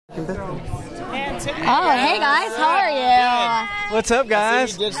Oh, hey guys, how are you? What's up,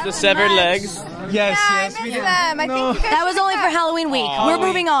 guys? So you ditched the severed legs. Yes, we did. That was only for Halloween week. We're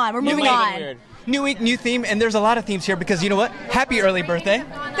moving on. We're moving on. New week, new theme, and there's a lot of themes here because you know what? Happy early birthday.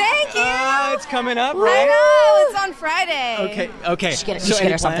 Thank you. It's coming up, I right? know, it's on Friday. Okay. You should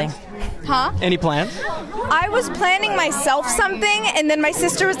get her something. Huh? Any plans? I was planning myself something, and then my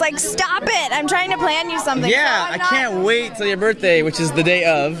sister was like, "Stop it! I'm trying to plan you something." Yeah, so I can't wait till your birthday, which is the day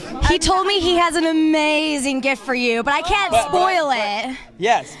of. He told me he has an amazing gift for you, but I can't spoil it.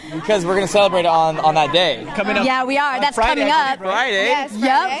 Yes, because we're gonna celebrate it on that day. Coming up. Yeah, we are. That's Friday, coming up. Friday. Yes,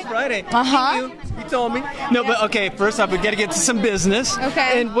 Yep. Friday. Uh-huh. You told me. No, but okay, first off, we got to get to some business.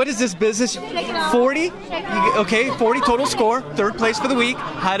 Okay. And what is this business? 40? Okay, 40 total score. Third place for the week.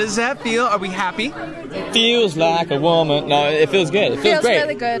 How does that feel? Are we happy? Feels like a woman. No, it feels good. It feels great.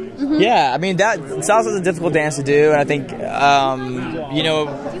 really good. Mm-hmm. Yeah, I mean, salsa is a difficult dance to do, and I think, you know,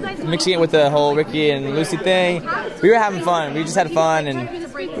 mixing it with the whole Ricky and Lucy thing, we were having fun. We just had fun, and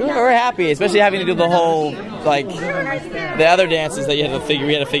we were happy, especially having to do the whole, like, the other dances that we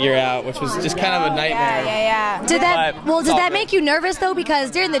had to figure out, which was just kind of a nightmare. Yeah. Did that make you nervous though? Because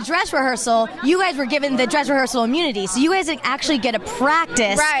during the dress rehearsal, you guys were given the dress rehearsal immunity, so you guys didn't actually get to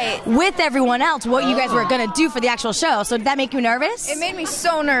practice with everyone else what you guys were gonna do for the actual show. So did that make you nervous? It made me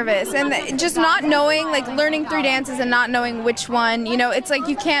so nervous, and just not knowing, like learning 3 dances and not knowing which one, you know, it's like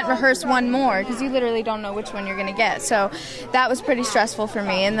you can't rehearse one more because you literally don't know which one you're gonna get. So that was pretty stressful for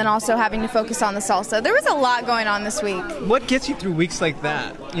me, and then also having to focus on the salsa. There was a lot going on this week. What gets you through weeks like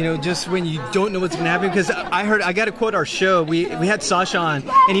that? You know, just when you don't know what's going to happen? Because I got to quote our show. We had Sasha on,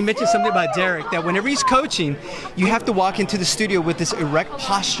 and he mentioned something about Derek, that whenever he's coaching, you have to walk into the studio with this erect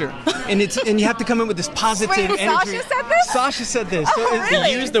posture, and you have to come in with this positive energy. Sasha said this? Sasha said this. Oh, So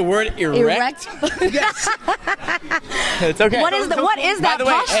really? You used the word erect? Yes. It's okay. What is that By the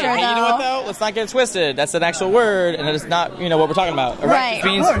way, posture hey, you know what though? though? Let's not get it twisted. That's an actual word, and it's not, you know, what we're talking about. Erect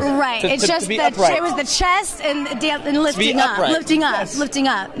means It's just upright. it was the chest and lifting up, upright. lifting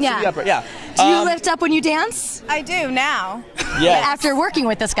up. Yeah. To be upright, yeah. Do you lift up when you dance? I do now. Yes. After working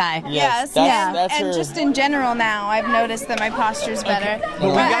with this guy. Yes. That's and her. just in general now, I've noticed that my posture's better. But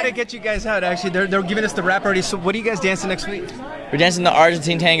we got to get you guys out, actually. They're giving us the rap already. So what are you guys dancing next week? We're dancing the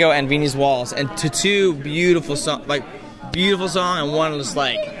Argentine tango and Vini's Waltz, and to 2 beautiful song, and one was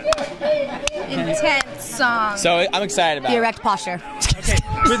like Intense song. So I'm excited about The it. erect posture. Okay,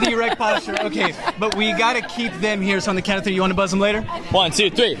 with the erect posture. Okay, but we got to keep them here. So on the count of 3, you want to buzz them later? 1, 2,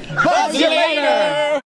 3. Buzz you later!